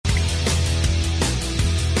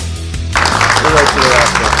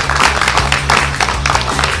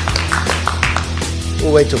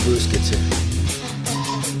We'll wait till Bruce gets here.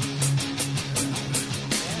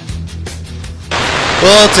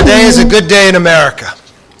 Well, today is a good day in America.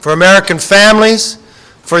 For American families,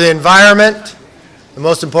 for the environment, and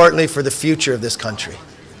most importantly, for the future of this country.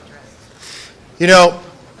 You know,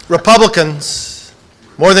 Republicans,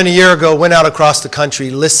 more than a year ago, went out across the country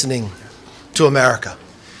listening to America.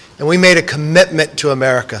 And we made a commitment to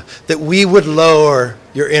America that we would lower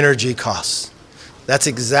your energy costs. That's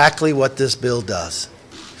exactly what this bill does.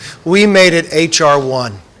 We made it H.R.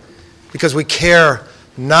 1 because we care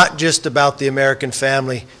not just about the American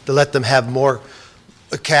family to let them have more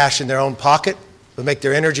cash in their own pocket, but make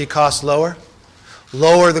their energy costs lower,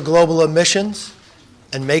 lower the global emissions,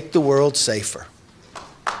 and make the world safer.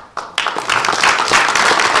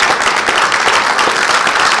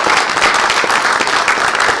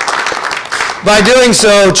 By doing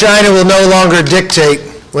so, China will no longer dictate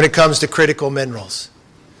when it comes to critical minerals.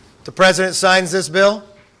 If the president signs this bill,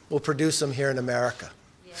 we'll produce them here in America.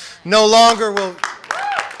 Yeah. No longer will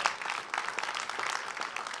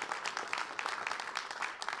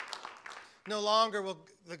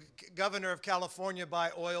the governor of California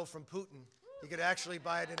buy oil from Putin. He could actually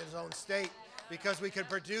buy it in his own state because we could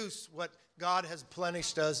produce what God has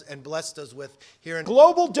plenished us and blessed us with here in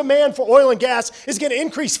global demand for oil and gas is going to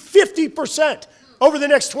increase 50% over the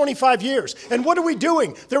next 25 years. And what are we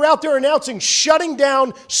doing? They're out there announcing shutting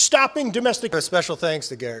down, stopping domestic. A special thanks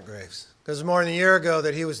to Garrett Graves, because it was more than a year ago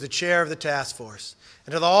that he was the chair of the task force.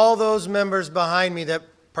 And to all those members behind me that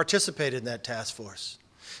participated in that task force.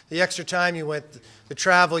 The extra time you went, the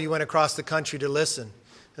travel you went across the country to listen.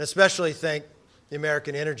 And especially thank the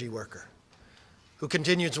American energy worker, who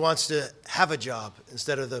wants to have a job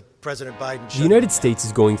instead of the President Biden. The United States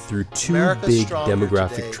is going through two big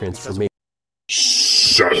demographic transformations.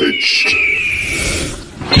 Savaged.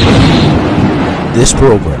 This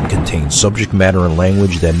program contains subject matter and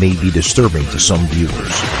language that may be disturbing to some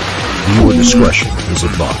viewers. Viewer discretion is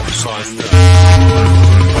advised.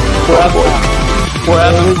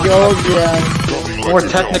 There we go again. More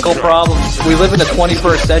technical problems. We live in the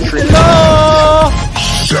 21st century. No!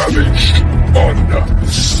 Savaged.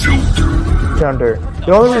 Unfiltered.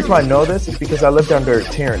 The only reason I know this is because I lived under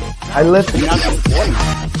tyranny. I lived.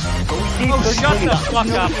 Oh, shut the fuck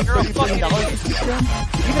up! You're a fucking.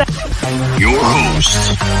 Your host,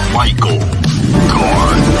 Michael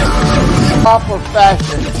Gardner. Proper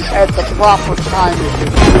fashion at the proper time.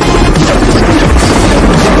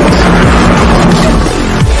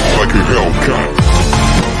 Like a Hellcat.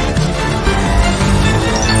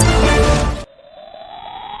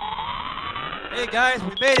 Hey guys, we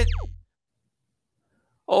made it.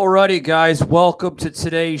 Alrighty, guys, welcome to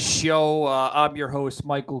today's show. I'm your host,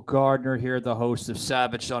 Michael Gardner, here, the host of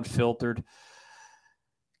Savage Unfiltered.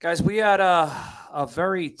 Guys, we had a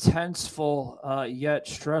very tenseful yet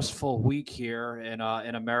stressful week here in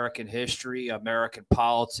American history, American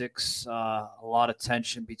politics. A lot of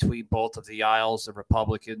tension between both of the aisles, the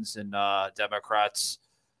Republicans and Democrats.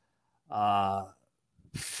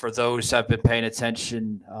 For those who have been paying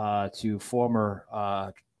attention to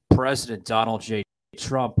former President Donald J.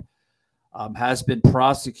 Trump, has been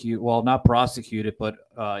prosecuted. Well, not prosecuted, but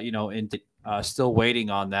still waiting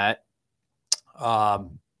on that.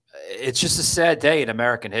 It's just a sad day in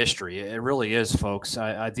American history. It really is, folks.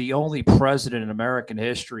 The only president in American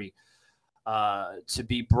history to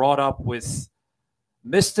be brought up with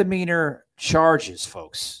misdemeanor charges,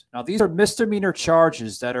 folks. Now, these are misdemeanor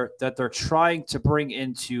charges that they're trying to bring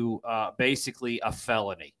into basically a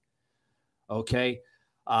felony. Okay.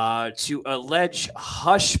 To allege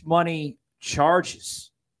hush money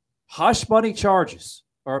charges,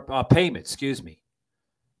 or payments,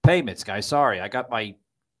 payments, guys. Sorry, I got my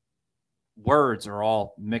words are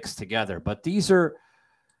all mixed together, but these are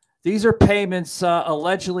payments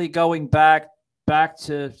allegedly going back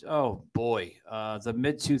to, oh boy, the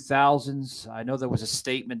mid-2000s. I know there was a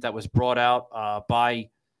statement that was brought out by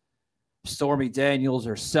Stormy Daniels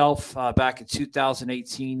herself back in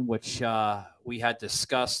 2018, which we had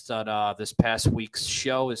discussed on this past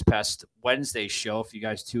Wednesday's show. If you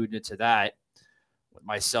guys tuned into that, with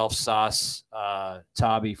myself, Sauce,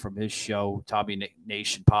 Tommy from his show, Tommy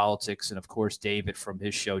Nation Politics, and of course David from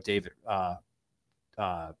his show, David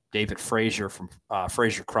Frazier from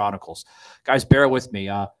Frazier Chronicles. Guys, bear with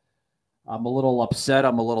me. I'm a little upset.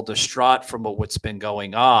 I'm a little distraught from what's been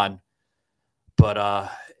going on,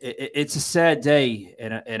 but it's a sad day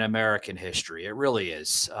in American history. It really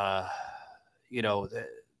is.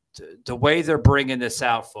 The way they're bringing this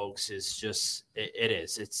out, folks, is just it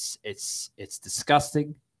is. It's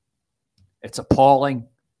disgusting. It's appalling,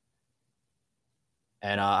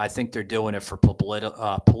 and I think they're doing it for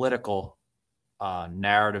political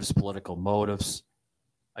narratives, political motives.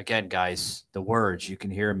 Again, guys, the words, you can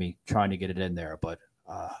hear me trying to get it in there, but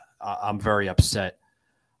I'm very upset.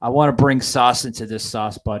 I want to bring Sauce into this,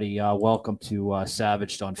 Sauce, buddy. Welcome to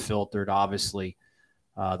Savaged Unfiltered. Obviously,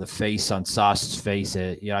 the face on Sauce's face,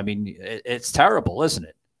 it's terrible, isn't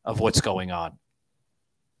it, of what's going on?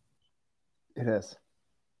 It is.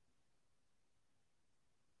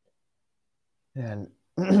 And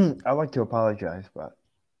I'd like to apologize, but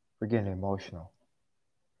we're getting emotional.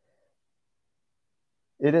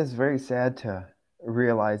 It is very sad to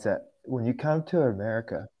realize that when you come to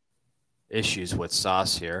America, issues with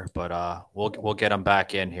Sauce here, but we'll get him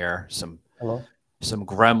back in here. Some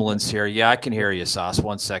gremlins here. Yeah, I can hear you, Sauce.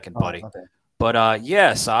 1 second, buddy. Okay. But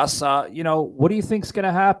yeah, Sauce. What do you think's going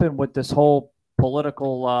to happen with this whole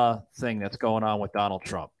political thing that's going on with Donald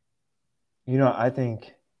Trump? I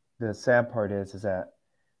think the sad part is that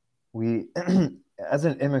we, as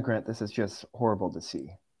an immigrant, this is just horrible to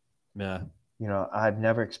see. Yeah. I've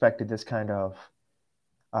never expected this kind of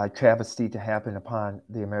travesty to happen upon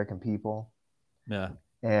the American people. Yeah.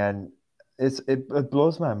 And it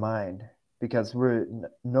blows my mind because we're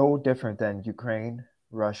no different than Ukraine,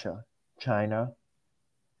 Russia, China,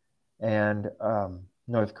 and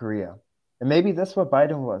North Korea. And maybe that's what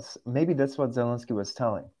Biden was. Maybe that's what Zelensky was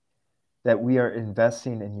telling, that we are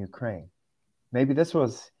investing in Ukraine. Maybe this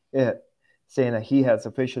was it, saying that he has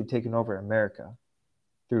officially taken over America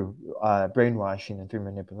through brainwashing and through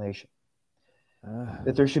manipulation.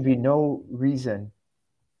 That there should be no reason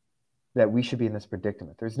that we should be in this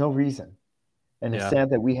predicament. There's no reason. And it's sad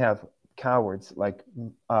that we have cowards like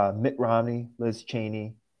Mitt Romney, Liz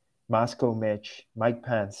Cheney, Moscow Mitch, Mike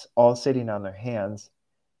Pence, all sitting on their hands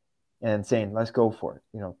and saying, let's go for it.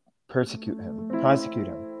 Persecute him, prosecute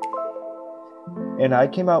him. And I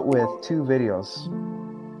came out with 2 videos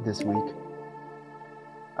this week.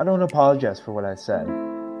 I don't apologize for what I said.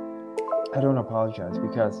 I don't apologize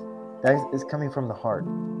because that is coming from the heart.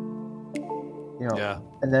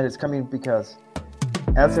 And that is coming because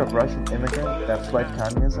as a Russian immigrant that fled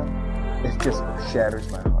communism, it just shatters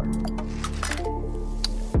my heart.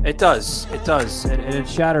 It does. And it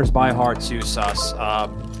shatters my heart too, Sauce.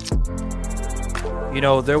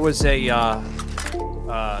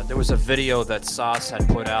 There was a video that Sauce had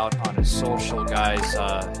put out on his social, guys,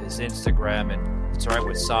 his Instagram, and it's all right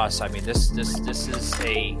with Sauce. I mean, this is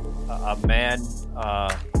a man, a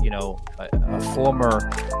former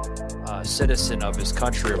citizen of his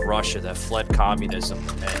country of Russia that fled communism,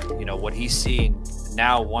 and what he's seeing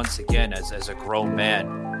now once again as a grown man,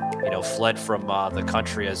 fled from the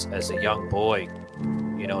country as a young boy,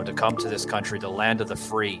 to come to this country, the land of the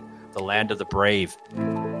free, the land of the brave,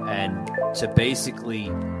 and to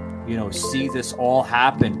basically, see this all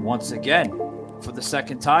happen once again for the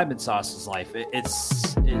second time in Sauce's life.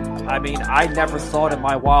 I never thought in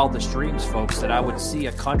my wildest dreams, folks, that I would see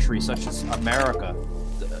a country such as America,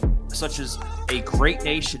 such as a great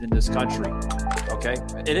nation in this country. Okay,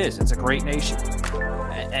 it's a great nation,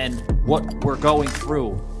 and what we're going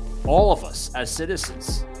through, all of us as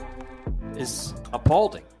citizens, is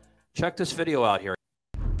appalling. Check this video out here.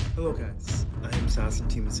 Hello guys, I am Sauce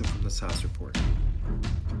Timothy from the Sauce Report.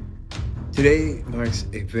 Today marks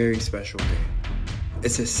a very special day.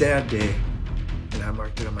 It's a sad day, and I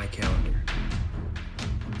marked it on my calendar.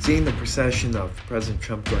 Seeing the procession of President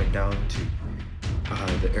Trump going down to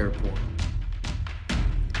the airport,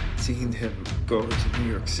 seeing him go to New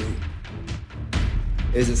York City,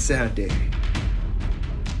 is a sad day.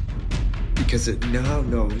 Because it now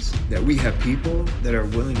knows that we have people that are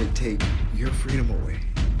willing to take your freedom away.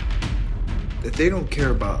 That they don't care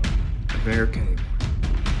about America anymore.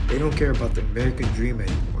 They don't care about the American dream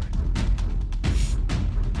anymore.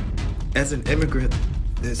 As an immigrant,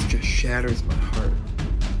 this just shatters my heart.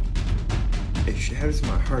 It shatters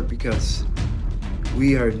my heart because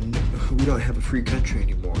we don't have a free country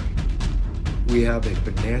anymore. We have a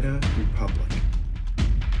banana republic.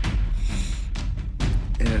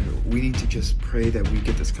 And we need to just pray that we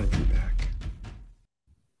get this country back.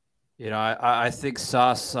 I think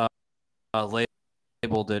Sauce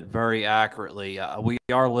labeled it very accurately. We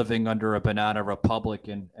are living under a banana republic,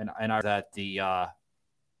 and that the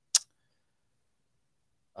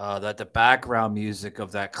background music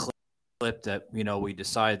of that clip that we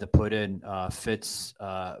decided to put in fits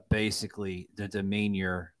basically the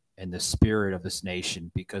demeanor and the spirit of this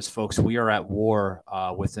nation. Because, folks, we are at war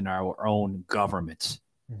within our own government.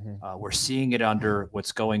 Mm-hmm. We're seeing it under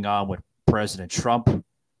what's going on with President Trump.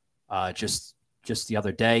 Just the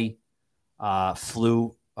other day,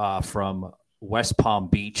 flew from West Palm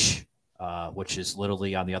Beach, which is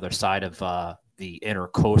literally on the other side of the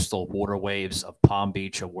intercoastal waterways of Palm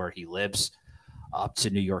Beach, of where he lives, up to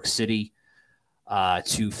New York City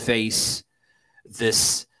to face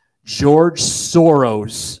this George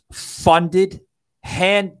Soros funded,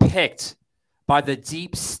 handpicked by the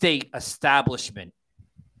deep state establishment,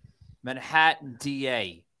 Manhattan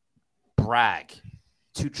DA Bragg,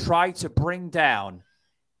 to try to bring down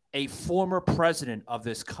a former president of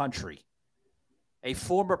this country, a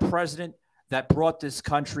former president that brought this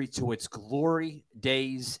country to its glory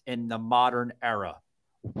days in the modern era.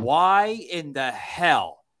 Why in the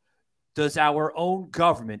hell does our own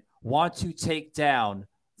government want to take down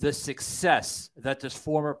the success that this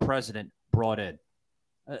former president brought in?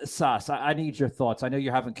 Sas, I need your thoughts. I know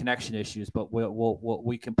you're having connection issues, but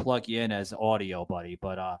we can plug you in as audio, buddy.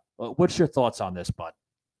 But what's your thoughts on this, bud?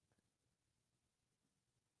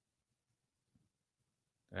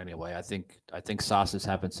 Anyway, I think Sas is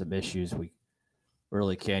having some issues. We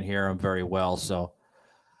really can't hear him very well. So,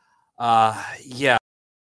 yeah,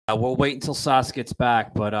 we'll wait until Sas gets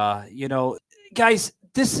back. But, guys,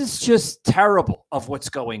 this is just terrible of what's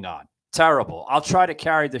going on. Terrible. I'll try to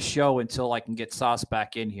carry the show until I can get Sas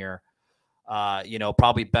back in here.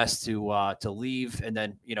 Probably best to leave and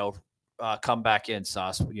then, come back in,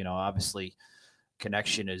 Sas. Obviously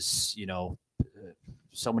connection is,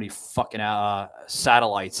 so many fucking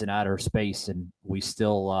satellites in outer space, and we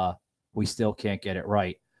still can't get it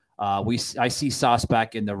right. I see Sas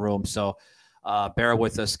back in the room, so bear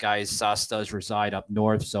with us, guys. Sas does reside up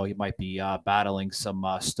north, so he might be battling some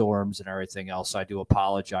storms and everything else. So I do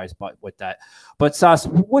apologize, with that. But Sas,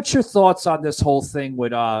 what's your thoughts on this whole thing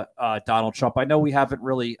with Donald Trump? I know we haven't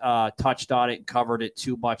really touched on it and covered it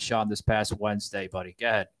too much on this past Wednesday, buddy. Go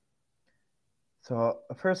ahead. So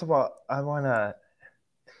first of all, I want to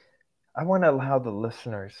allow the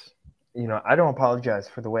listeners, I don't apologize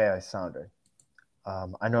for the way I sounded.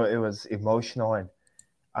 I know it was emotional, and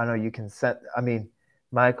I know you can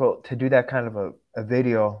Michael, to do that kind of a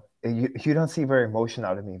video, you don't see very emotion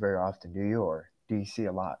out of me very often, do you? Or do you see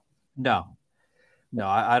a lot? No,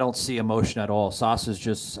 I don't see emotion at all. Sas is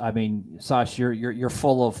just, Sas, you're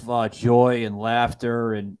full of joy and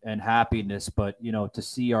laughter and happiness. But, to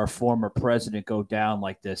see our former president go down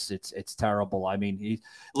like this, it's terrible. He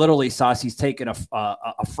literally, Sas, he's taken a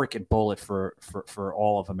freaking bullet for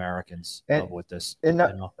all of Americans with this. And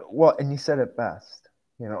you said it best.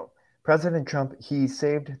 President Trump, he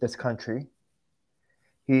saved this country.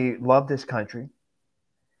 He loved this country.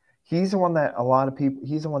 He's the one that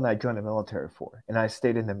he's the one that I joined the military for. And I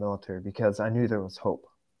stayed in the military because I knew there was hope.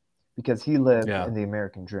 Because he lived in the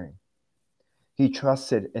American dream. He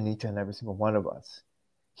trusted in each and every single one of us.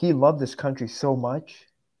 He loved this country so much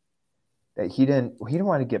that he didn't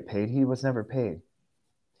want to get paid. He was never paid.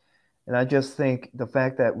 And I just think the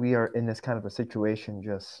fact that we are in this kind of a situation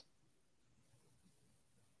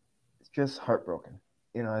it's just heartbroken.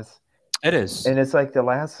 It is. And it's like the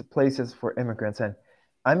last places for immigrants. And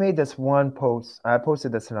I made this one post. I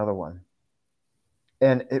posted this another one,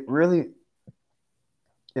 and it really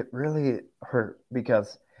hurt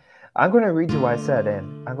because I'm going to read you what I said,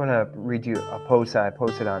 and I'm going to read you a post that I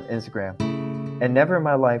posted on Instagram. And never in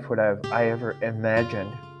my life would I ever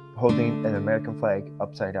imagined holding an American flag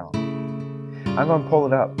upside down. I'm going to pull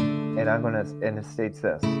it up, and it states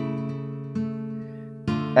this: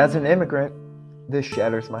 as an immigrant, this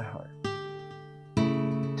shatters my heart.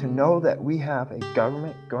 To know that we have a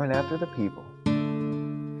government going after the people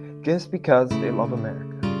just because they love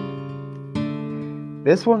America.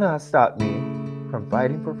 This will not stop me from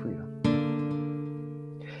fighting for freedom.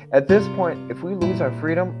 At this point, if we lose our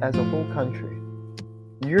freedom as a whole country,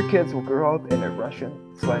 your kids will grow up in a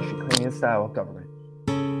Russian/Ukrainian style of government.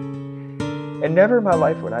 And never in my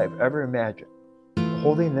life would I have ever imagined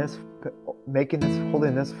holding this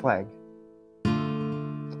flag.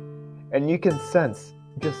 And you can sense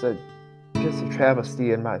just a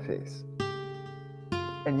travesty in my face.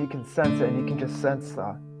 And you can sense it, and you can just sense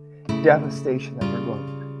the devastation that we're going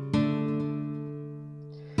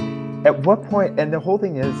through. At what point, and the whole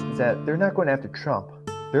thing is that they're not going after Trump.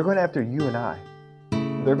 They're going after you and I.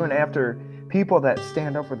 They're going after people that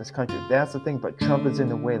stand up for this country. That's the thing, but Trump is in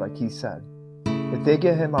the way, like he said. If they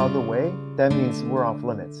get him out of the way, that means we're off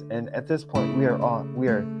limits. And at this point, we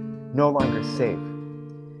are no longer safe.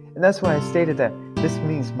 And that's why I stated that this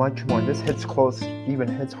means much more. This hits close, even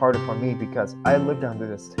hits harder for me because I lived under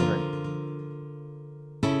this tyranny.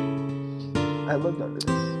 I lived under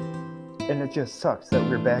this. And it just sucks that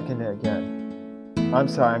we're back in it again. I'm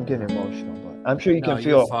sorry, I'm getting emotional, but I'm sure you can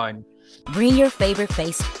feel. Fine. Bring your favorite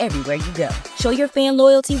face everywhere you go. Show your fan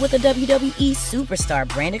loyalty with a WWE Superstar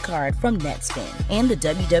branded card from Netspend and the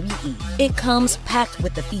WWE. It comes packed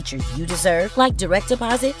with the features you deserve, like direct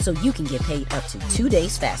deposit so you can get paid up to 2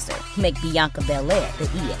 days faster. Make Bianca Belair the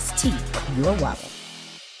EST of your wallet.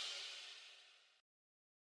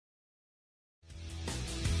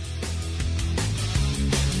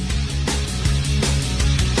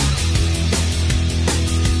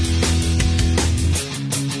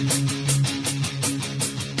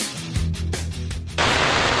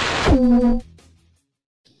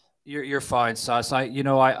 You're fine, Sus. I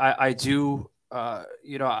do. I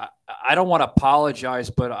don't want to apologize,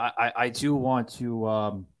 but I do want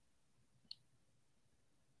to.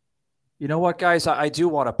 You know what, guys? I do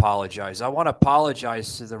want to apologize. I want to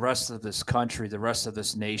apologize to the rest of this country, the rest of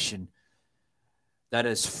this nation, that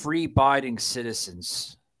is free-abiding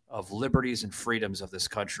citizens of liberties and freedoms of this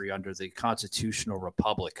country under the constitutional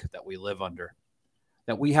republic that we live under,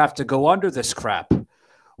 that we have to go under this crap.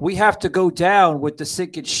 We have to go down with the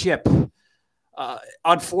sinking ship,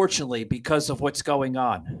 unfortunately, because of what's going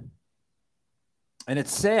on. And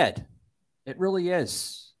it's sad. It really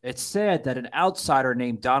is. It's sad that an outsider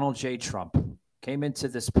named Donald J. Trump came into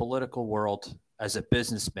this political world as a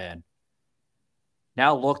businessman,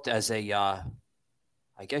 now looked as a,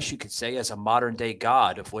 I guess you could say, as a modern-day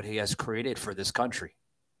god of what he has created for this country.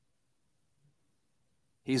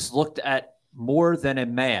 He's looked at more than a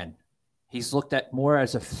man. He's looked at more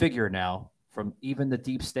as a figure now from even the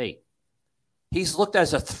deep state. He's looked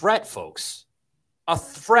as a threat, folks. A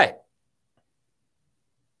threat.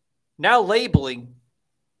 Now labeling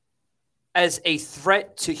as a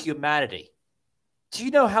threat to humanity. Do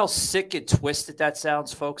you know how sick and twisted that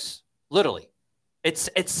sounds, folks? Literally.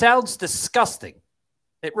 It sounds disgusting.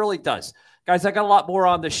 It really does. Guys, I got a lot more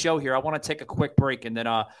on the show here. I want to take a quick break, and then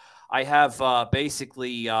I have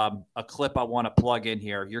basically a clip I want to plug in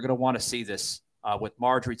here. You're going to want to see this with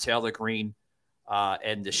Marjorie Taylor Greene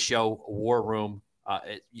and the show War Room.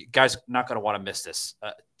 You guys are not going to want to miss this.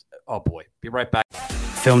 Oh, boy. Be right back.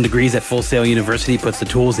 Film Degrees at Full Sail University puts the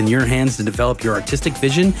tools in your hands to develop your artistic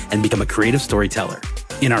vision and become a creative storyteller.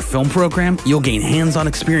 In our film program, you'll gain hands-on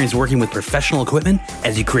experience working with professional equipment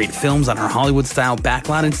as you create films on our Hollywood-style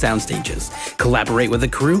backlot and sound stages, collaborate with a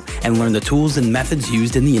crew, and learn the tools and methods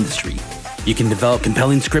used in the industry. You can develop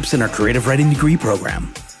compelling scripts in our creative writing degree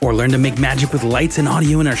program, or learn to make magic with lights and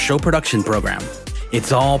audio in our show production program.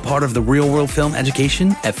 It's all part of the real-world film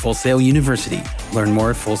education at Full Sail University. Learn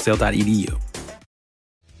more at fullsail.edu.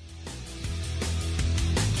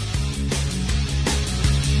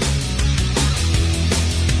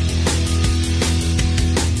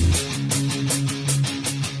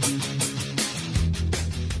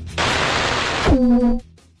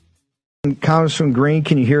 Congressman Green,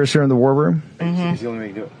 can you hear us here in the war room? Mm-hmm. He's the only way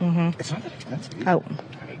to do it. Mm-hmm. It's not that expensive. Oh.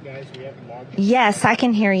 Yes, I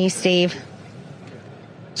can hear you, Steve.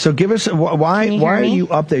 So give us, why are you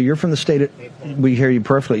up there? You're from the state of, we hear you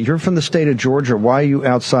perfectly. You're from the state of Georgia. Why are you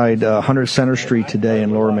outside 100 Center Street today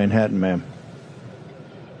in Lower Manhattan, ma'am?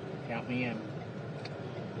 Count me in.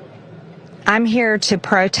 I'm here to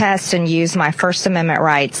protest and use my First Amendment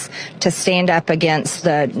rights to stand up against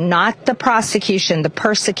not the prosecution, the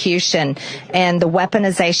persecution and the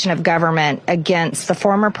weaponization of government against the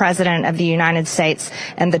former president of the United States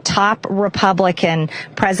and the top Republican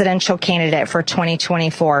presidential candidate for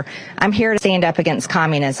 2024. I'm here to stand up against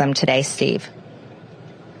communism today, Steve.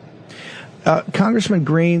 Congressman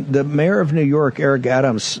Green, the mayor of New York, Eric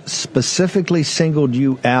Adams, specifically singled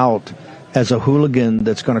you out as a hooligan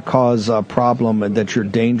that's going to cause a problem and that you're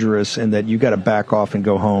dangerous and that you got to back off and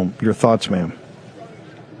go home. Your thoughts, ma'am?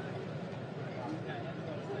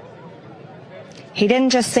 He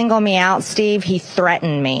didn't just single me out, Steve. He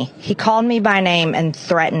threatened me. He called me by name and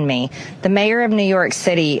threatened me. The mayor of New York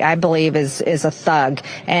City, I believe, is a thug.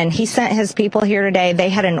 And he sent his people here today. They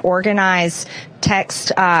had an organized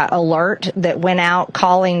text alert that went out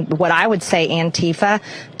calling what I would say Antifa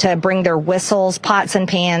to bring their whistles, pots and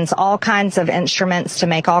pans, all kinds of instruments to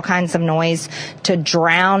make all kinds of noise to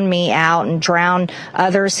drown me out and drown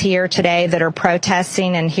others here today that are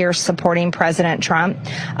protesting and here supporting President Trump.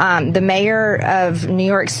 The mayor of New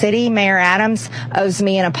York City, Mayor Adams, owes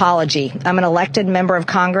me an apology. I'm an elected member of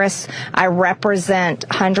Congress. I represent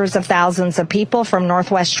hundreds of thousands of people from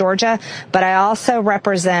Northwest Georgia, but I also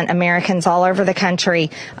represent Americans all over the country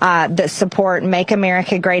that support Make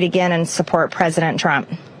America Great Again and support President Trump.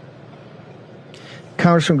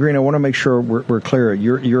 Congressman Green, I want to make sure we're clear.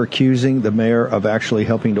 You're accusing the mayor of actually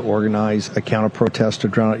helping to organize a counter-protest to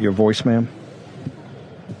drown out your voice, ma'am?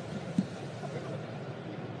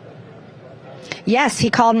 Yes, he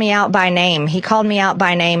called me out by name. He called me out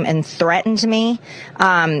by name and threatened me.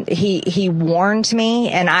 He warned me,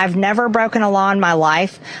 and I've never broken a law in my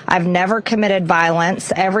life. I've never committed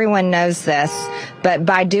violence. Everyone knows this. But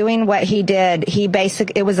by doing what he did,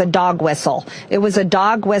 it was a dog whistle. It was a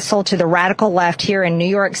dog whistle to the radical left here in New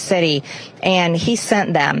York City, and he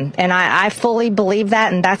sent them. And I fully believe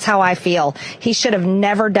that, and that's how I feel. He should have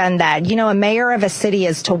never done that. You know, a mayor of a city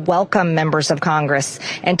is to welcome members of Congress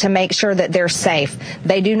and to make sure that they're safe.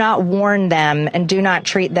 They do not warn them and do not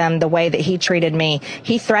treat them the way that he treated me.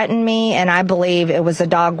 He threatened me, and I believe it was a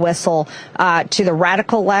dog whistle to the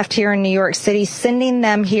radical left here in New York City, sending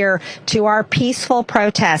them here to our peaceful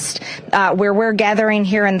protest where we're gathering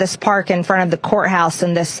here in this park in front of the courthouse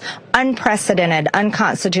in this unprecedented,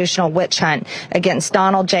 unconstitutional witch hunt against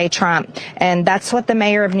Donald J. Trump. And that's what the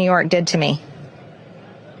mayor of New York did to me.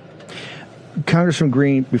 Congressman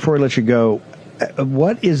Green, before I let you go,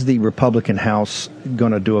 what is the Republican House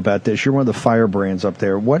going to do about this? You're one of the firebrands up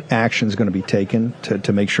there. What action is going to be taken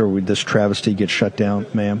to make sure this travesty gets shut down,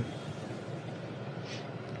 ma'am?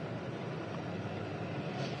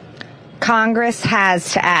 Congress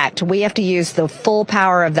has to act. We have to use the full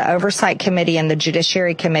power of the Oversight Committee and the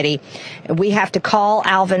Judiciary Committee. We have to call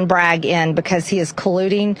Alvin Bragg in because he is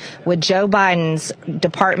colluding with Joe Biden's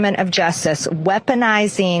Department of Justice,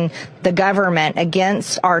 weaponizing the government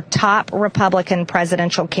against our top Republican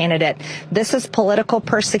presidential candidate. This is political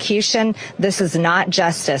persecution. This is not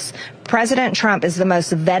justice. President Trump is the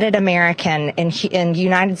most vetted American in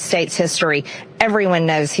United States history. Everyone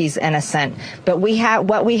knows he's innocent. But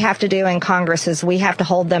what we have to do in Congress is we have to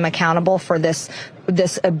hold them accountable for this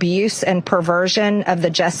abuse and perversion of the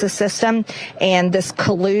justice system and this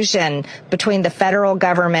collusion between the federal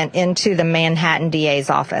government into the Manhattan DA's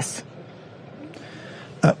office.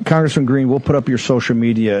 Congressman Green, we'll put up your social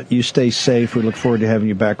media. You stay safe. We look forward to having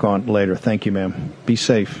you back on later. Thank you, ma'am. Be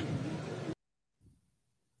safe.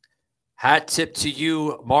 Hat tip to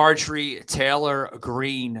you, Marjorie Taylor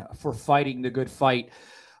Greene, for fighting the good fight.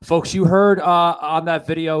 Folks, you heard on that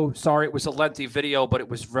video, sorry, it was a lengthy video, but it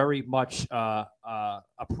was very much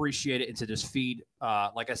appreciated into this feed.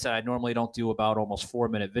 Like I said, I normally don't do about almost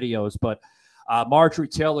 4-minute videos, but Marjorie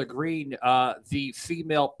Taylor Greene, the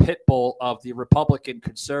female pit bull of the Republican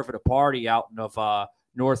Conservative Party out of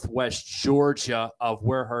Northwest Georgia, of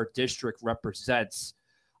where her district represents.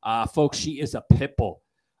 Folks, she is a pit bull.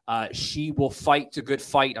 She will fight the good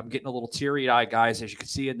fight. I'm getting a little teary-eyed, guys, as you can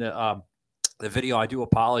see in the video. I do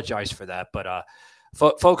apologize for that, but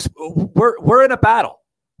folks, we're in a battle.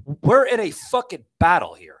 We're in a fucking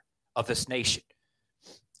battle here of this nation,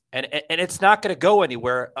 and it's not going to go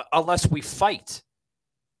anywhere unless we fight.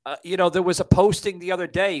 You know, there was a posting the other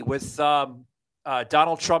day with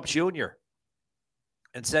Donald Trump Jr.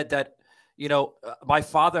 and said that, you know, my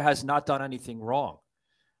father has not done anything wrong.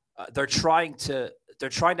 They're trying to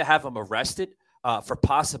have him arrested for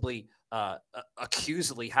possibly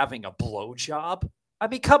accusably having a blowjob. I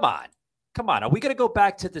mean, come on. Are we going to go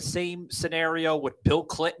back to the same scenario with Bill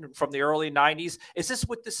Clinton from the early 90s? Is this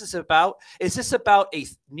what this is about? Is this about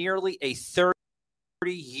nearly a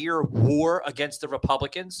 30-year war against the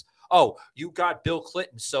Republicans? Oh, you got Bill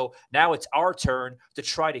Clinton, so now it's our turn to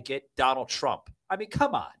try to get Donald Trump. I mean,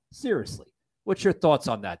 come on. Seriously. What's your thoughts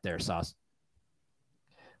on that there, Sauce?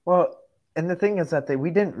 Well, and the thing is that we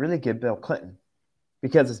didn't really get Bill Clinton,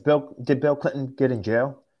 because did Bill Clinton get in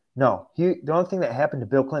jail? No. The only thing that happened to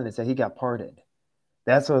Bill Clinton is that he got pardoned.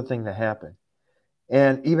 That's the only thing that happened.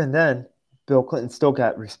 And even then, Bill Clinton still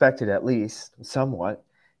got respected, at least somewhat,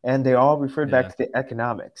 and they all referred back to the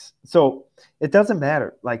economics. So it doesn't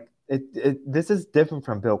matter. Like this is different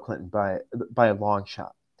from Bill Clinton by a long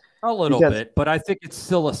shot. A little bit, but I think it's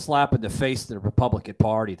still a slap in the face to the Republican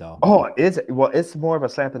Party, though. Oh, it's more of a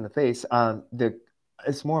slap in the face on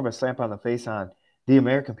it's more of a slap on the face on the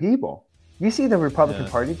American people. You see the Republican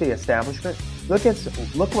Party, the establishment.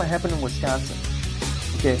 Look what happened in Wisconsin.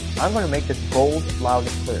 Okay, I'm going to make this bold, loud,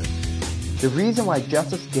 and clear. The reason why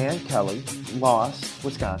Justice Dan Kelly lost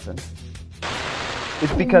Wisconsin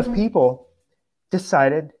is because people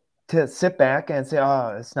decided to sit back and say,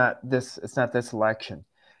 "Oh, it's not this election,"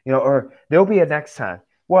 you know, or there'll be a next time.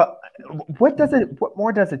 Well, what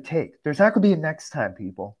more does it take? There's not going to be a next time,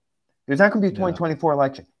 people. There's not going to be a 2024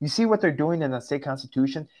 election. You see what they're doing in the state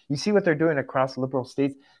constitution. You see what they're doing across liberal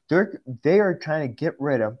states. They are trying to get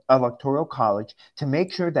rid of electoral college to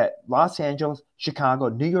make sure that Los Angeles, Chicago,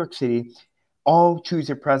 New York City all choose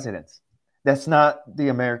their presidents. That's not the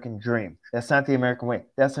American dream. That's not the American way.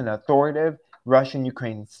 That's an authoritative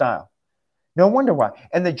Russian-Ukrainian style. No wonder why.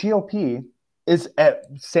 And the GOP is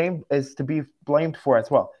to be blamed for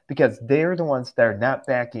as well, because they're the ones that are not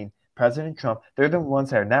backing President Trump. They're the ones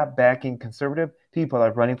that are not backing conservative people that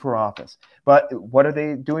are running for office. But what are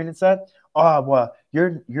they doing instead? Oh, well,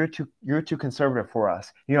 you're too conservative for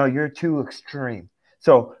us. You know, you're too extreme.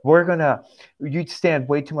 So you stand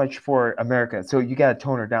way too much for America. So you got to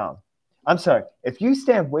tone her down. I'm sorry. If you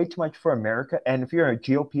stand way too much for America, and if you're a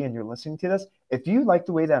GOP and you're listening to this, if you like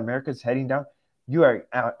the way that America is heading down, you are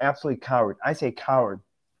absolutely coward. I say coward.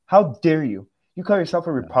 How dare you? You call yourself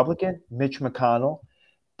a Republican, Mitch McConnell,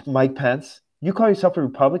 Mike Pence. You call yourself a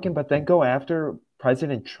Republican, but then go after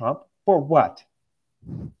President Trump for what?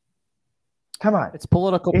 Come on. It's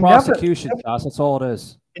political prosecution, Josh. That's all it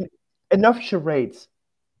is. Enough charades.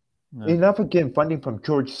 No. Enough of getting funding from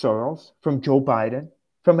George Soros, from Joe Biden,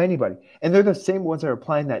 from anybody. And they're the same ones that are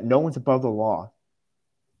applying that no one's above the law.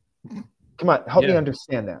 Come on, help me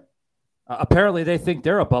understand that. Apparently, they think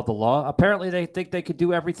they're above the law. Apparently, they think they could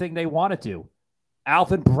do everything they want to do.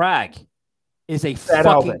 Alvin Bragg is a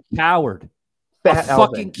fucking coward.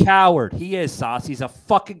 Fucking coward. He is, Sauce. He's a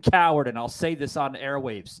fucking coward, and I'll say this on the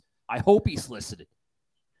airwaves. I hope he's listening.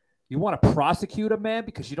 You want to prosecute a man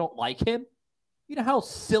because you don't like him? You know how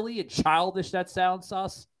silly and childish that sounds,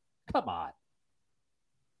 Sauce? Come on.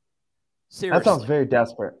 Seriously. That sounds very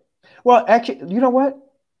desperate. Well, actually, you know what?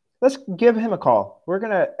 Let's give him a call. I'm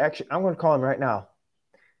going to call him right now.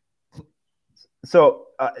 So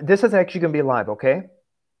this is actually going to be live, okay?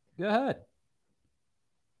 Go ahead.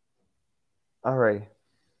 All right.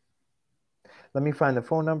 Let me find the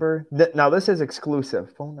phone number. Now, this is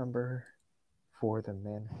exclusive. Phone number for the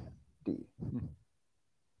man D.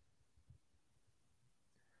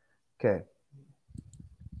 Okay.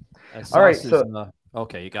 All right. So,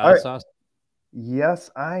 okay, you got it, Sauce? Yes,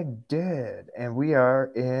 I did. And we are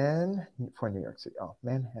for New York City. Oh,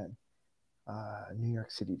 Manhattan. New York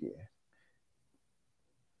City, DA.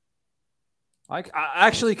 I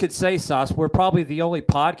actually could say, Sauce, we're probably the only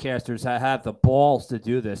podcasters that have the balls to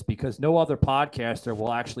do this because no other podcaster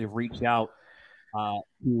will actually reach out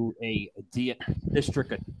to a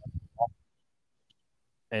district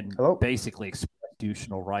and basically express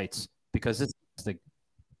constitutional rights because it's a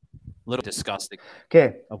little disgusting.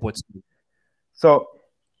 Okay. Of what's. So,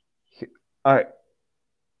 all right.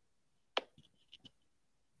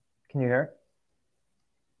 Can you hear?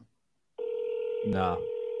 No,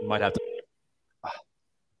 you might have to.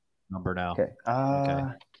 Number now. Okay. Okay.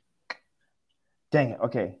 Dang it.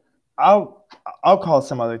 Okay. I'll call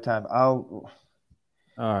some other time. All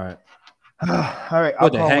right. All right.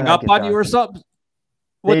 Would they hang up on you or something?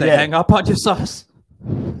 Would they hang up on you, Sauce?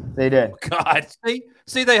 They did. God,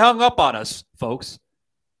 see, they hung up on us, folks.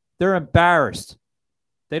 They're embarrassed.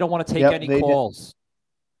 They don't want to take any calls.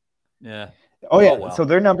 Yeah. Oh, yeah. Well. So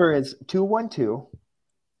their number is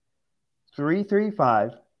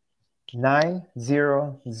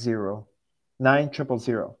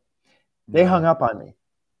 212-335-900-9000. They hung up on me.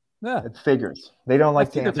 Yeah. It figures. They don't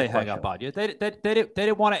like to answer they hang up on you. They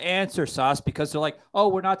didn't want to answer, Sauce, because they're like, oh,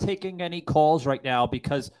 we're not taking any calls right now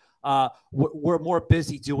because we're more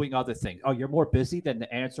busy doing other things. Oh, you're more busy than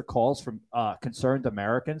to answer calls from concerned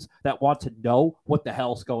Americans that want to know what the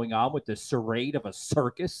hell's going on with the charade of a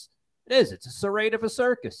circus? It is. It's a charade of a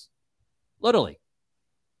circus. Literally.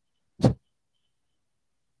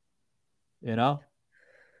 You know?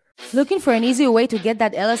 Looking for an easy way to get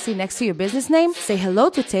that LLC next to your business name? Say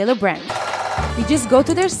hello to Taylor Brands. You just go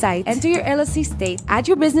to their site, enter your LLC state, add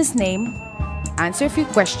your business name, answer a few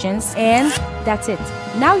questions, and that's it.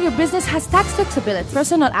 Now your business has tax flexibility,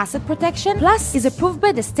 personal asset protection, plus is approved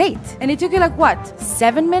by the state. And it took you like what,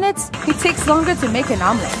 7 minutes? It takes longer to make an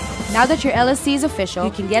omelet. Now that your LLC is official,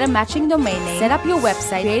 you can get a matching domain name, set up your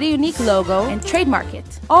website, create a unique logo, and trademark it,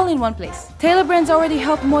 all in one place. Taylor Brands already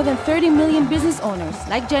helped more than 30 million business owners,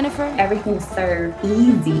 like Jennifer. Everything's so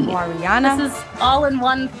easy. Or Ariana. This is all in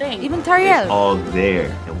one thing. Even Tariel. It's all there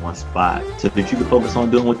in one spot so that you can focus on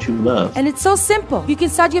doing what you love. And it's so simple. You can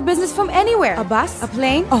start your business from anywhere. A bus, a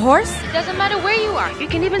plane, a horse. Doesn't matter where you are. You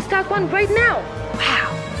can even start one right now.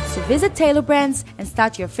 Wow. So visit Taylor Brands and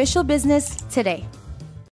start your official business today.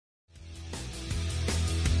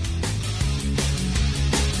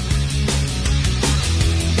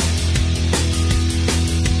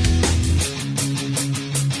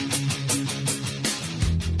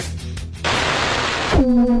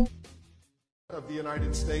 Of the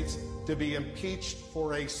United States to be impeached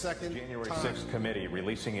for a second January 6th committee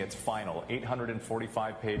releasing its final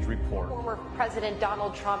 845-page report. Former President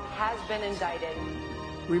Donald Trump has been indicted.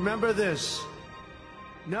 Remember this,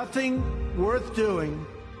 nothing worth doing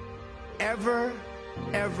ever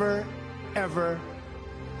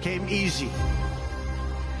came easy.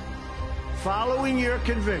 Following your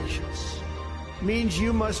convictions means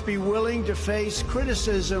you must be willing to face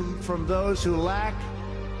criticism from those who lack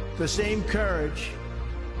the same courage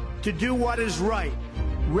to do what is right.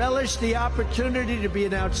 Relish the opportunity to be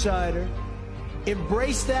an outsider.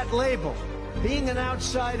 Embrace that label. Being an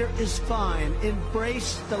outsider is fine.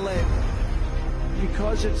 Embrace the label.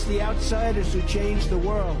 Because it's the outsiders who change the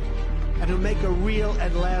world and who make a real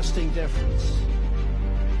and lasting difference.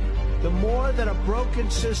 The more that a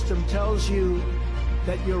broken system tells you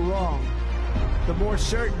that you're wrong, the more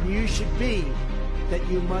certain you should be that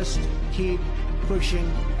you must keep pushing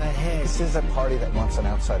ahead. This is a party that wants an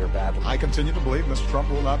outsider badly. I continue to believe Mr. Trump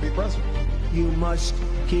will not be president. You must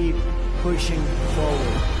keep pushing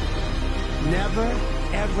forward. Never,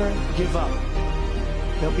 ever give up.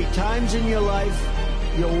 There'll be times in your life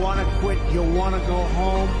you'll want to quit, you'll want to go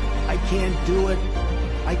home. I can't do it.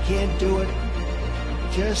 I can't do it.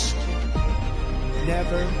 Just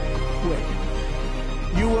never quit.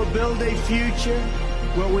 You will build a future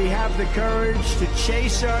where we have the courage to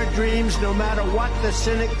chase our dreams no matter what the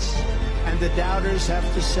cynics and the doubters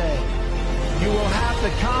have to say. You will have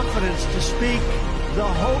the confidence to speak the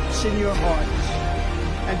hopes in your hearts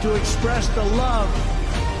and to express the love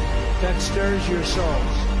that stirs your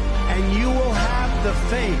souls. And you will have the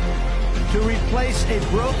faith to replace a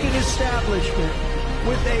broken establishment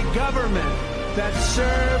with a government that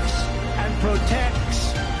serves and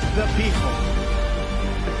protects the people.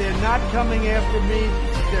 But they're not coming after me,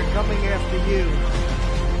 they're coming after you.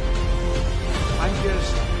 I'm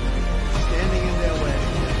just standing in their way.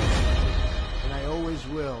 And I always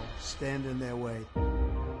will stand in their way.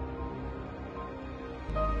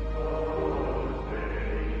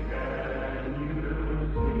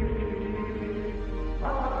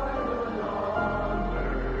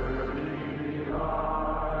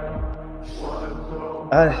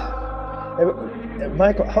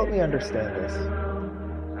 Michael, help me understand this.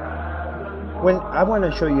 When I want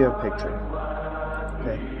to show you a picture,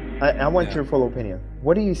 okay, I want your full opinion.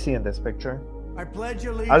 What do you see in this picture? I pledge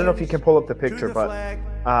I don't know if you can pull up the picture, but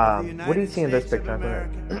what do you see in this picture?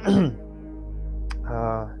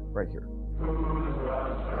 Right here.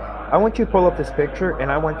 I want you to pull up this picture,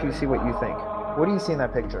 and I want you to see what you think. What do you see in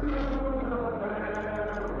that picture?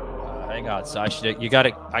 Hang on, Sasha. You got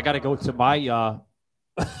to. I got to go to my.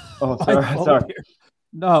 Oh, sorry. Here.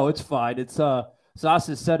 No, it's fine. It's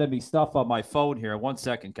Sasha's sending me stuff on my phone here. 1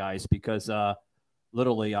 second, guys, because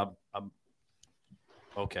literally I'm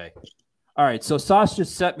okay. All right, so Sasha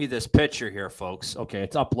sent me this picture here, folks. Okay,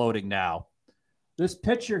 it's uploading now. This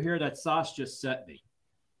picture here that Sasha just sent me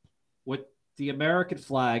with the American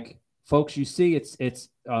flag, folks. You see, it's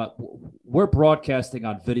we're broadcasting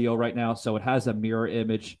on video right now, so it has a mirror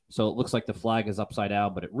image, so it looks like the flag is upside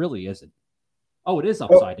down, but it really isn't. Oh, it is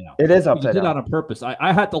upside down. It is upside down. You did it on purpose.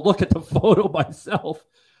 I had to look at the photo myself.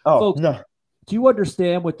 Oh, folks, no. Do you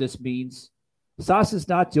understand what this means? Sasha's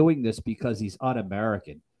not doing this because he's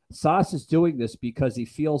un-American. Sasha's doing this because he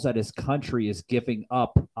feels that his country is giving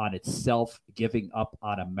up on itself, giving up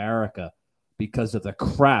on America because of the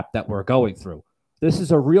crap that we're going through. This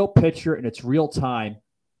is a real picture, and it's real time.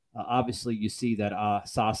 Obviously, you see that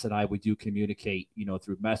Sasha and I, we do communicate,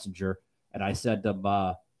 through Messenger, and I send them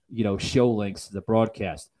show links to the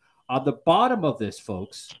broadcast. On the bottom of this,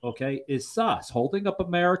 folks, okay, is Sasha holding up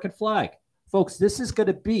American flag. Folks, this is going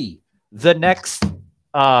to be the next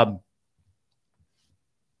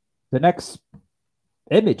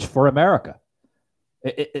image for America.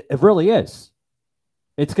 It really is.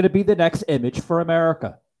 It's going to be the next image for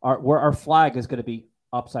America, where our flag is going to be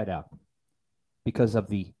upside down because of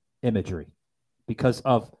the imagery, because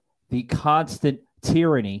of the constant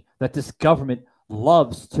tyranny that this government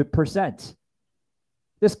loves to present.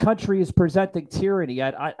 This country is presenting tyranny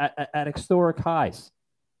at historic highs.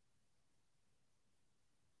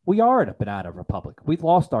 We are in a banana republic. We've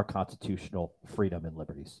lost our constitutional freedom and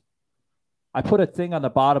liberties. I put a thing on the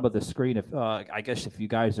bottom of the screen. If I guess if you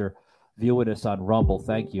guys are viewing us on Rumble,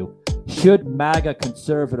 thank you. Should MAGA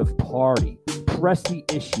Conservative Party press the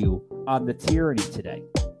issue on the tyranny today?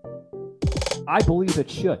 I believe it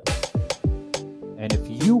should. And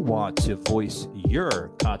if you want to voice your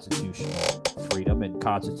constitutional freedom and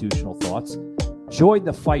constitutional thoughts, join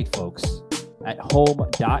the fight, folks, at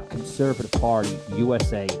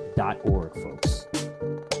home.conservativepartyusa.org, folks.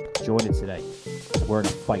 Join it today. We're in a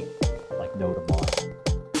fight like no tomorrow.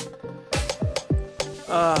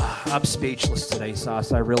 I'm speechless today,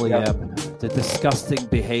 Sas. I really am. The disgusting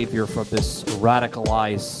behavior from this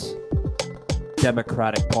radicalized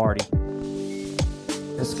Democratic Party.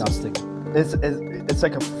 Disgusting. It's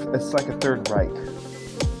like a Third Reich.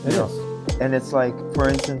 It is. And it's like, for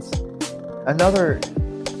instance, another,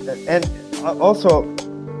 and also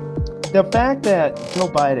The fact that Joe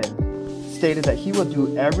Biden stated that he will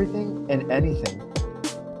do everything and anything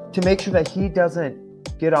to make sure that he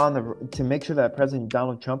doesn't get on to make sure that President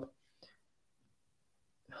Donald Trump.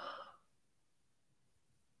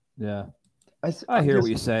 Yeah. I hear what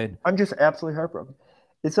you're saying. I'm just absolutely heartbroken.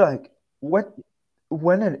 It's like,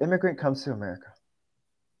 when an immigrant comes to America,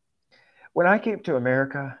 when I came to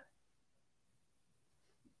America,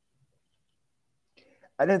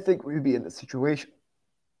 I didn't think we'd be in this situation.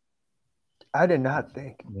 I did not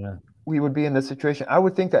think we would be in this situation. I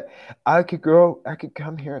would think that I could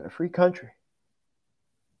come here in a free country,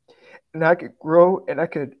 and I could grow and I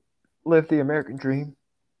could live the American dream.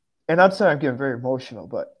 And I'm sorry I'm getting very emotional,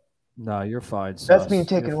 but no, you're fine. That's being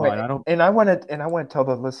taken away. Fine. And I want to tell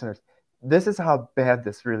the listeners, this is how bad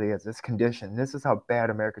this really is. This condition. This is how bad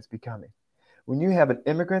America's becoming. When you have an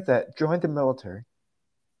immigrant that joined the military,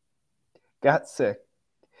 got sick,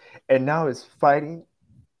 and now is fighting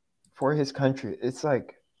for his country, it's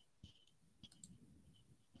like,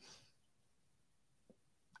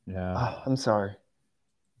 I'm sorry.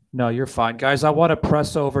 No, you're fine, guys. I want to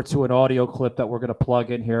press over to an audio clip that we're going to plug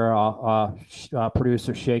in here.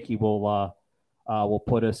 Producer Shaky will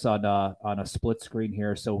put us on a split screen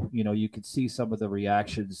here, so you can see some of the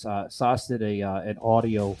reactions. Sauce did an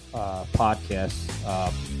audio podcast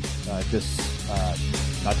just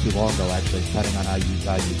not too long ago, actually, depending on how you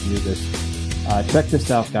view this. Check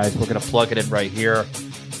this out, guys. We're going to plug it in right here.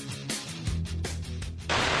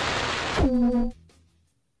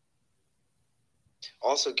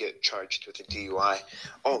 Also get charged with a DUI.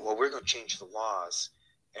 Oh, well, we're going to change the laws.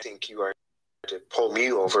 I think you are to pull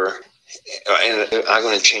me over, and I'm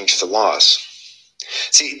going to change the laws.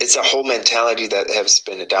 See, it's a whole mentality that has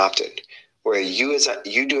been adopted, where you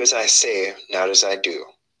do as I say, not as I do.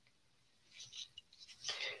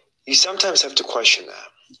 You sometimes have to question that.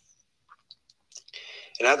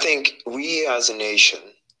 And I think we as a nation,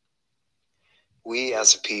 we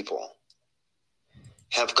as a people,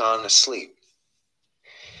 have gone asleep.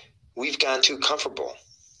 We've gotten too comfortable.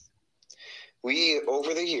 We,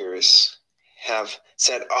 over the years, have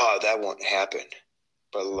said, oh, that won't happen.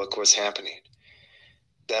 But look what's happening.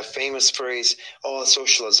 That famous phrase, oh,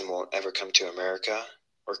 socialism won't ever come to America,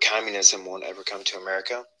 or communism won't ever come to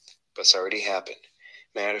America, but it's already happened.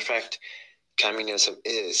 Matter of fact, communism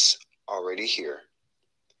is already here.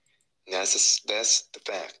 And that's the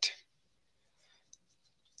fact.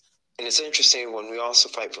 And it's interesting when we also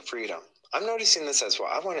fight for freedom. I'm noticing this as well.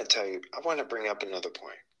 I want to bring up another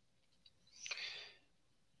point.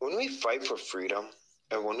 When we fight for freedom,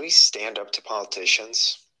 and when we stand up to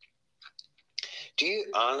politicians, do you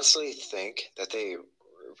honestly think that they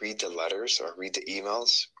read the letters or read the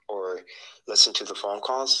emails or listen to the phone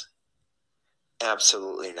calls?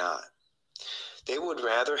 Absolutely not. They would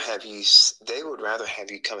rather have you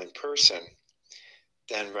come in person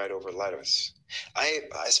than write over letters. I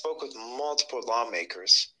spoke with multiple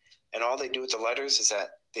lawmakers, and all they do with the letters is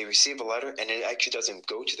that they receive a letter and it actually doesn't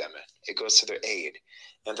go to them. It goes to their aide,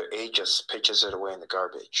 and their aide just pitches it away in the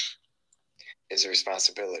garbage. It's a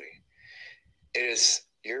responsibility. It is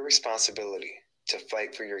your responsibility to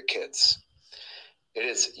fight for your kids. It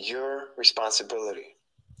is your responsibility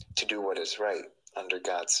to do what is right under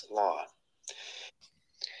God's law.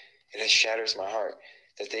 It shatters my heart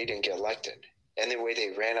that they didn't get elected. And the way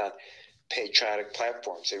they ran on patriotic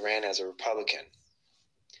platforms, they ran as a Republican.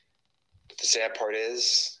 But the sad part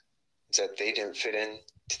is that they didn't fit in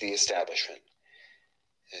to the establishment.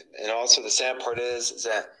 And also the sad part is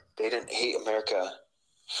that they didn't hate America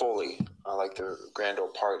fully, like the Grand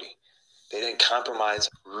Old Party. They didn't compromise,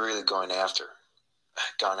 really gone after.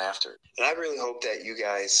 And I really hope that you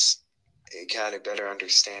guys got a better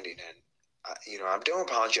understanding. And I don't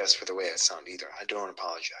apologize for the way I sound either. I don't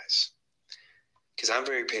apologize. Because I'm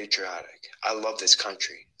very patriotic. I love this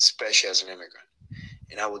country, especially as an immigrant.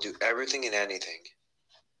 And I will do everything and anything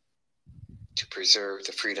to preserve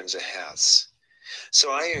the freedoms it has.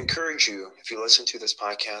 So I encourage you, if you listen to this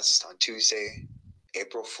podcast on Tuesday,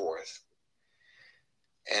 April 4th,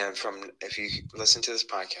 and if you listen to this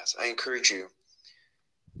podcast, I encourage you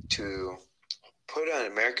to put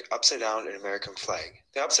an upside down an American flag.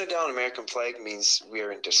 The upside down American flag means we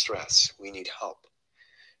are in distress. We need help.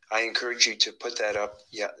 I encourage you to put that up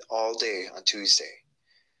all day on Tuesday,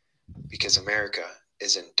 because America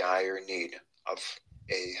is in dire need of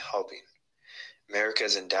a helping. America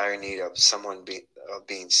is in dire need of someone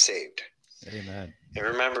being saved. Amen. And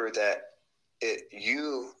remember that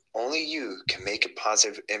only you can make a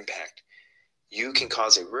positive impact. You can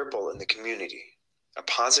cause a ripple in the community, a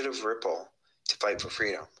positive ripple to fight for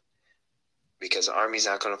freedom. Because the Army's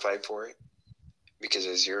not going to fight for it, because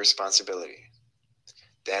it's your responsibility.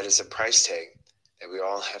 that is a price tag that we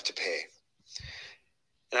all have to pay.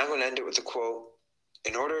 And I'm going to end it with a quote.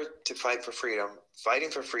 In order to fight for freedom, fighting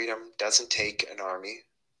for freedom doesn't take an army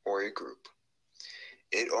or a group.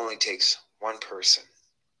 It only takes one person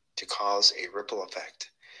to cause a ripple effect.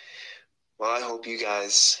 Well, I hope you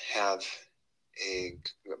guys have a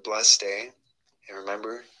blessed day. And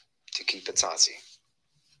remember to keep it saucy.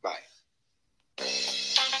 Bye.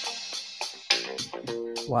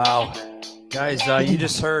 Wow. Guys, you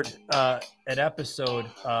just heard an episode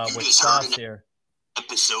with Sauce here.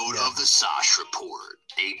 Episode of the Sash Report,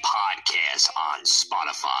 a podcast on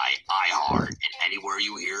Spotify, iHeart, and anywhere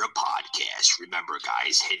you hear a podcast. Remember,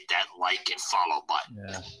 guys, hit that like and follow button.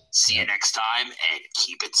 Yeah. See you next time, and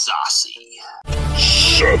keep it saucy.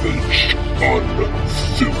 Savage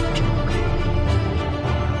Unfiltered.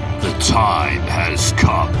 The time has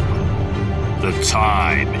come. The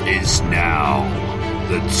time is now.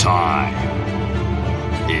 The time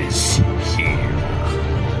is here.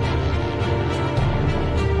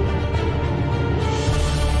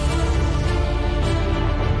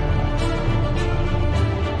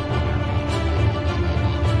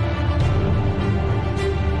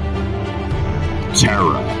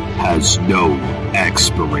 Terror has no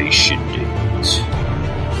expiration date.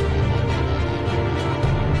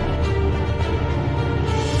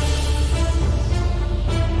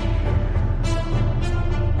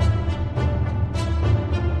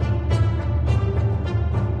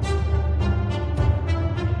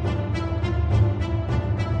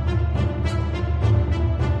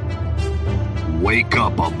 Wake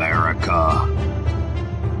up, America.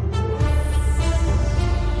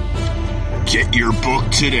 Get your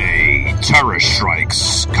book today. Terror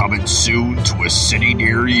Strikes, coming soon to a city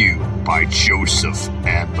near you by Joseph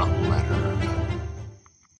M. Leonard.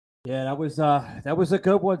 Yeah, that was a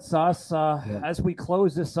good one, Sauce. As we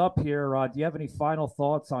close this up here, do you have any final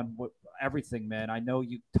thoughts on everything, man? I know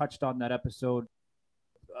you touched on that episode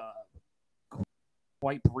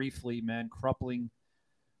quite briefly, man. Crumbling.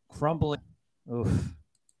 Oof.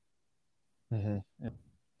 Mm-hmm. Yeah.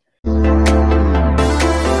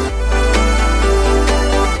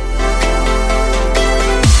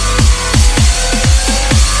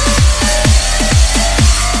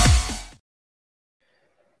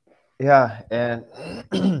 Yeah, and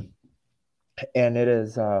and it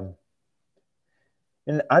is, and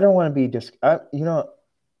I don't want to be are you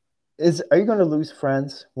going to lose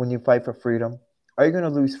friends when you fight for freedom? Are you going to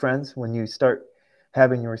lose friends when you start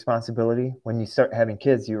having your responsibility? When you start having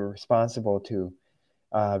kids, you're responsible to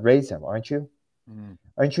raise them, aren't you? Mm.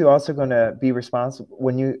 Aren't you also going to be responsible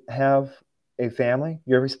when you have a family?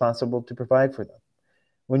 You're responsible to provide for them.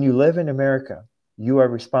 When you live in America, you are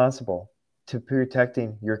responsible to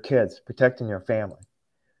protecting your kids, protecting your family.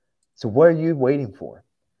 So what are you waiting for?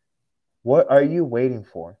 What are you waiting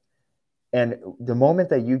for? And the moment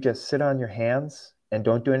that you just sit on your hands and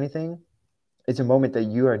don't do anything, it's a moment that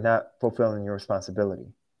you are not fulfilling your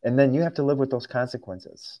responsibility. And then you have to live with those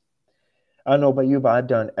consequences. I don't know about you, but I've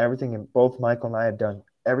done everything, and both Michael and I have done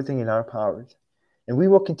everything in our powers. And we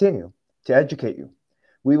will continue to educate you.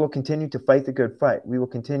 We will continue to fight the good fight. We will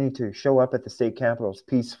continue to show up at the state capitals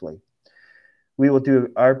peacefully. We will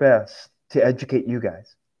do our best to educate you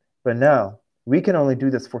guys. But now, we can only do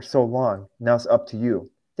this for so long. Now it's up to you.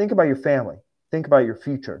 Think about your family. Think about your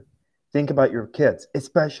future. Think about your kids,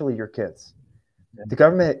 especially your kids. Yeah. The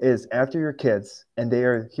government is after your kids, and they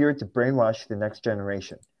are here to brainwash the next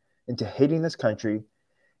generation into hating this country,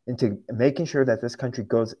 into making sure that this country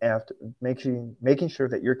goes after, making sure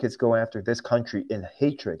that your kids go after this country in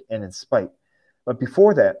hatred and in spite. But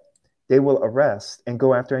before that, they will arrest and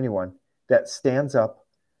go after anyone that stands up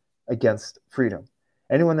against freedom.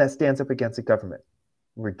 Anyone that stands up against the government.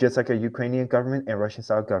 We're just like a Ukrainian government and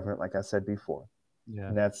Russian-style government, like I said before. Yeah,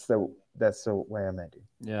 and that's the way I'm ending.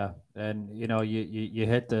 Yeah, and you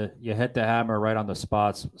hit the hammer right on the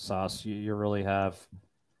spot, Sauce. You really have.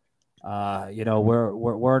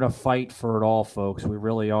 We're in a fight for it all, folks. We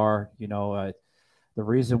really are. The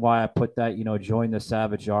reason why I put that, join the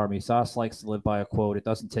Savage Army. Sauce likes to live by a quote. It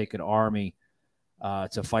doesn't take an army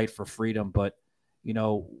to fight for freedom, but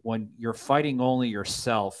when you're fighting only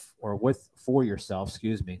yourself for yourself,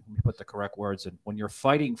 excuse me, let me put the correct words in. When you're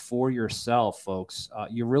fighting for yourself, folks,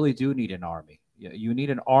 you really do need an army. You need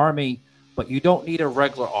an army, but you don't need a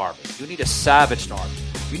regular army. You need a savage army.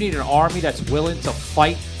 You need an army that's willing to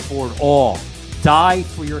fight for it all. Die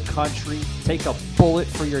for your country. Take a bullet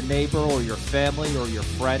for your neighbor or your family or your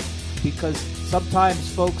friend. Because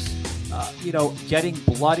sometimes, folks, getting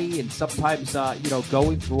bloody and sometimes,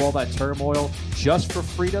 going through all that turmoil just for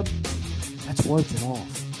freedom, that's worth it all.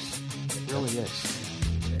 It really is.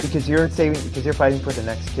 because you're fighting for the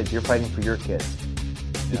next kids. You're fighting for your kids.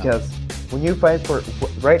 Because when you fight for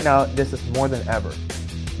right now, this is more than ever.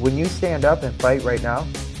 When you stand up and fight right now,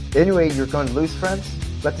 anyway, you're going to lose friends,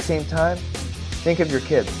 but at the same time, think of your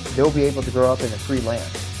kids. They'll be able to grow up in a free land.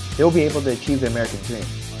 They'll be able to achieve the American dream.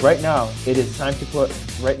 Right now, it's time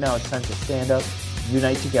to stand up,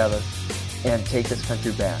 unite together, and take this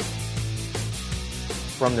country back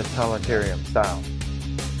from this totalitarian style.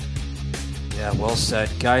 Yeah, well said.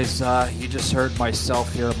 Guys, you just heard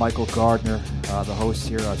myself here, Michael Gardner, the host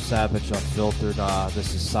here of Savage Unfiltered.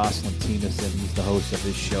 This is Sauce Lantinas, and he's the host of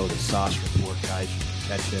his show, The Sauce Report. Guys, you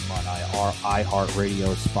can catch him on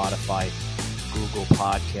iHeartRadio, Spotify, Google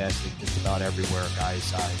Podcasting, just about everywhere,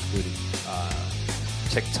 guys, including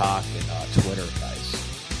TikTok and Twitter, guys.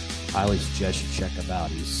 Highly suggest you check him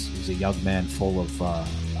out. He's a young man full of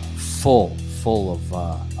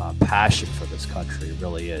passion for this country. He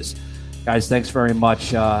really is. Guys, thanks very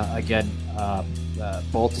much. Again,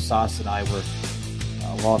 both Sauce and I were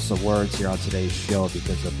lost of words here on today's show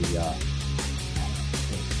because of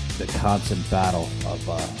the constant battle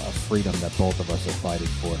of freedom that both of us are fighting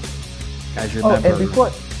for. Guys, remember... and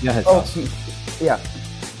before... Yeah,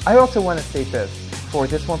 I also want to say this for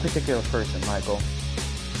this one particular person, Michael.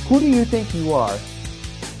 Who do you think you are?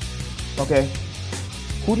 Okay?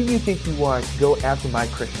 Who do you think you are to go after my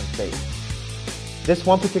Christian faith? This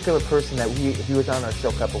one particular person that he was on our show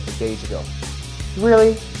a couple of days ago.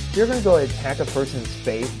 Really? You're going to go attack a person's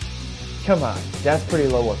faith? Come on. That's pretty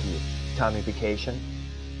low of you, Tommy Vacation.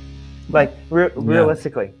 Like,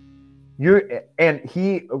 realistically. And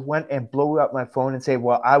he went and blew up my phone and said,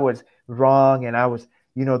 well, I was wrong and I was,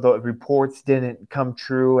 the reports didn't come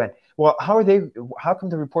true. And, well, how come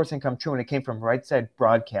the reports didn't come true when it came from Right Side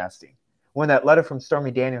Broadcasting? When that letter from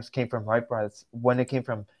Stormy Daniels came from when it came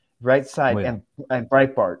from Right Side and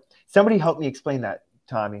Breitbart. Somebody help me explain that,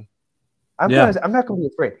 Tommy. I'm not going to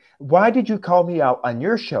be afraid. Why did you call me out on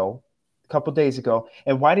your show a couple days ago?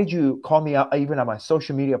 And why did you call me out even on my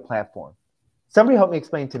social media platform? Somebody help me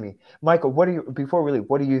explain to me. Michael, what do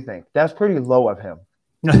you think? That's pretty low of him.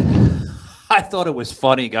 I thought it was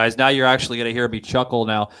funny, guys. Now you're actually going to hear me chuckle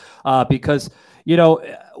now because,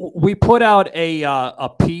 we put out a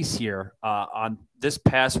piece here on this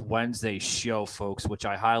past Wednesday's show, folks, which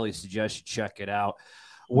I highly suggest you check it out,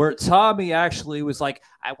 where Tommy actually was like,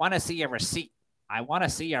 I want to see a receipt. I want to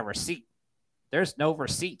see a receipt. There's no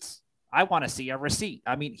receipts. I want to see a receipt.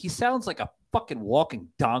 I mean, he sounds like a fucking walking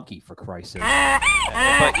donkey, for Christ's sake.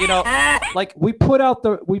 But, like we put out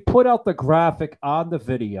the graphic on the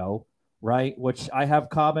video, right? Which I have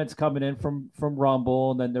comments coming in from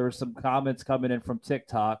Rumble, and then there were some comments coming in from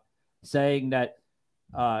TikTok saying that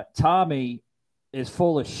Tommy is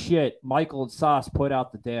full of shit. Michael and Sauce put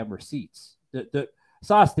out the damn receipts. The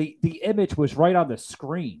Sauce, the image was right on the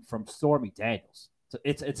screen from Stormy Daniels. So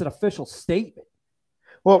it's an official statement.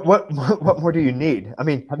 Well, what more do you need? I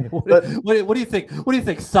mean, what do you think? What do you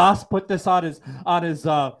think? Sauce put this on his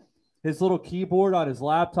little keyboard on his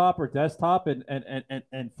laptop or desktop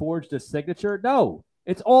and forged a signature? No,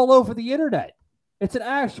 it's all over the internet. It's an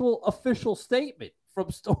actual official statement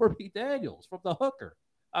from Stormy Daniels, from the hooker.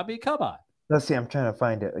 I mean, come on. Let's see. I'm trying to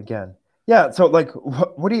find it again. Yeah. So, like,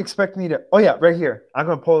 what do you expect me to? Oh, yeah, right here. I'm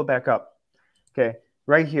going to pull it back up. Okay,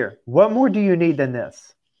 right here. What more do you need than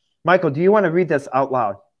this? Michael, do you want to read this out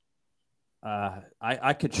loud?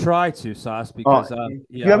 I could try to, Sauce, because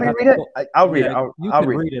you want me to read it? I'll read it. I'll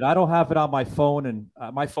read it. I don't have it on my phone, and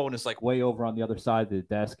my phone is like way over on the other side of the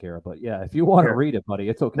desk here. But yeah, if you want to read it, buddy,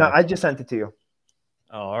 it's okay. No, I just sent it to you.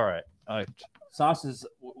 Oh, all right. Sauce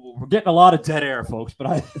we're getting a lot of dead air, folks.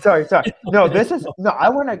 But sorry. No, I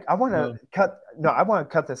want to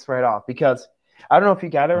cut this right off because I don't know if you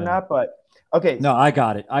got it or not, but okay. No, I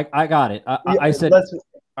got it. I got it. I said.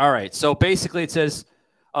 All right. So basically, it says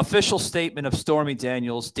official statement of Stormy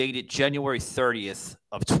Daniels dated January 30th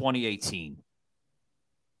of 2018.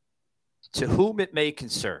 To whom it may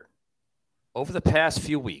concern, over the past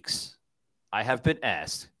few weeks, I have been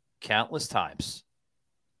asked countless times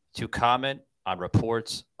to comment on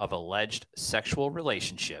reports of alleged sexual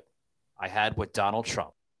relationship I had with Donald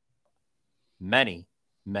Trump many,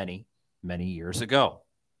 many, many years ago.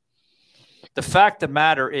 The fact of the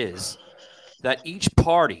matter is that each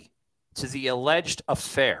party to the alleged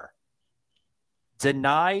affair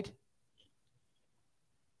denied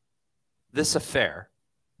this affair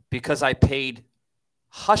because I paid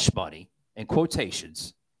hush money, in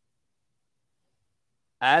quotations,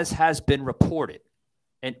 as has been reported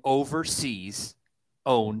in overseas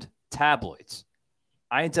owned tabloids.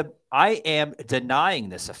 I am denying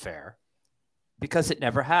this affair because it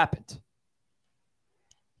never happened.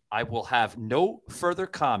 I will have no further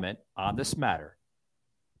comment on this matter.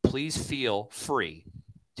 Please feel free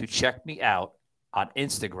to check me out on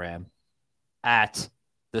Instagram at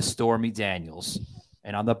the Stormy Daniels.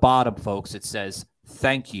 And on the bottom, folks, it says,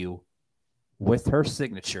 thank you, with her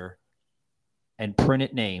signature and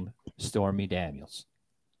printed name, Stormy Daniels.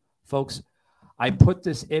 Folks, I put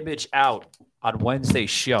this image out on Wednesday's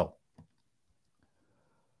show.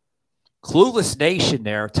 Clueless Nation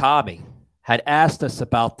there, Tommy, had asked us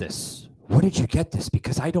about this. Where did you get this?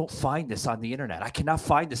 Because I don't find this on the internet. I cannot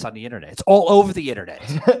find this on the internet. It's all over the internet.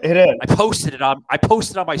 It is. I posted it on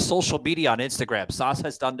my social media on Instagram. Sauce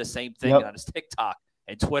has done the same thing on his TikTok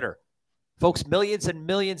and Twitter. Folks, millions and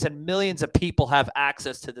millions and millions of people have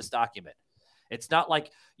access to this document. It's not like,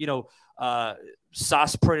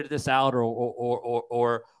 Sauce printed this out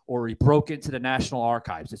or he broke into the National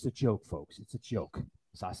Archives. It's a joke, folks. It's a joke.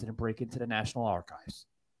 Sauce didn't break into the National Archives.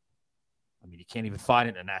 I mean, you can't even find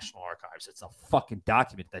it in the National Archives. It's a fucking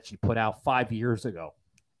document that she put out 5 years ago.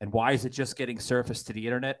 And why is it just getting surfaced to the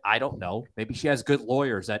internet? I don't know. Maybe she has good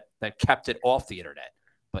lawyers that kept it off the internet.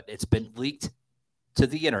 But it's been leaked to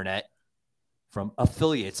the internet from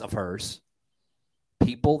affiliates of hers,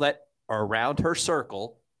 people that are around her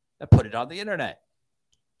circle that put it on the internet.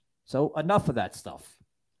 So enough of that stuff.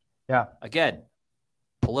 Yeah. Again,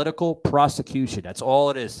 political prosecution. That's all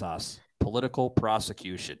it is, Sauce. Political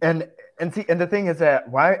prosecution. And the thing is that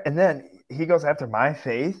why? And then he goes after my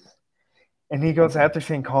faith, and he goes after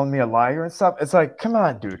Shane calling me a liar and stuff. It's like, come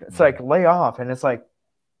on, dude. It's like, lay off. And it's like,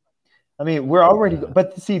 I mean, we're already.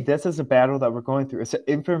 But see, this is a battle that we're going through. It's an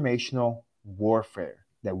informational warfare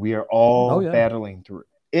that we are all battling through.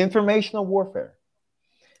 Informational warfare.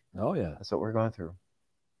 Oh yeah, that's what we're going through.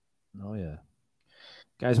 Oh yeah.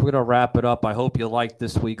 Guys, we're going to wrap it up. I hope you liked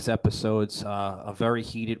this week's episodes. A very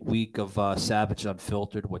heated week of Savage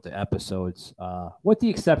Unfiltered with the episodes, with the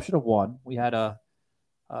exception of one. We had a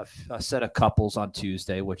set of couples on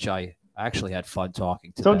Tuesday, which I actually had fun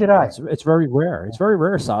talking to. So did I. It's very rare. It's very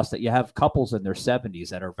rare, Sauce, that you have couples in their 70s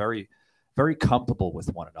that are very, very comfortable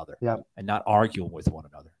with one another and not arguing with one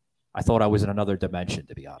another. I thought I was in another dimension,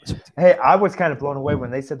 to be honest with you. Hey, I was kind of blown away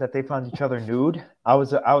when they said that they found each other nude. I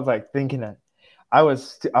was like thinking that. I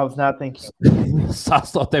was not thinking.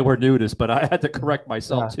 Sauce thought they were nudists, but I had to correct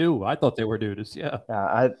myself too. I thought they were nudists. Yeah.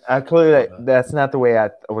 I clearly that's not the way I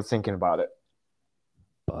was thinking about it.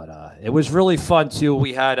 But it was really fun too.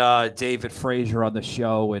 We had David Frazier on the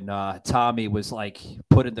show, and Tommy was like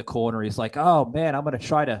put in the corner. He's like, "Oh man, I'm gonna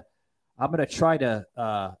try to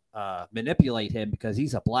manipulate him because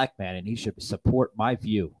he's a black man and he should support my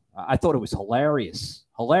view." I thought it was hilarious.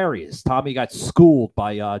 Hilarious. Tommy got schooled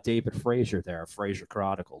by David Frazier there, Frazier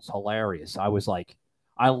Chronicles. Hilarious. I was like,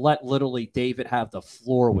 I let literally David have the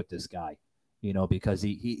floor with this guy, because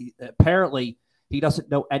he apparently he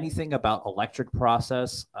doesn't know anything about electric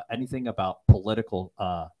process, anything about political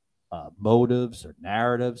motives or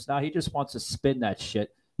narratives. No, he just wants to spin that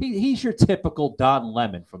shit. He's your typical Don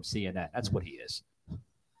Lemon from CNN. That's what he is.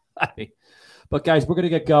 I mean, but guys, we're going to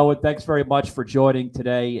get going. Thanks very much for joining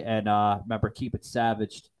today. And remember, keep it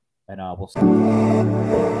savaged. And we'll see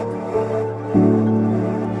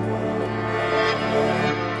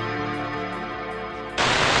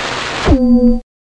you.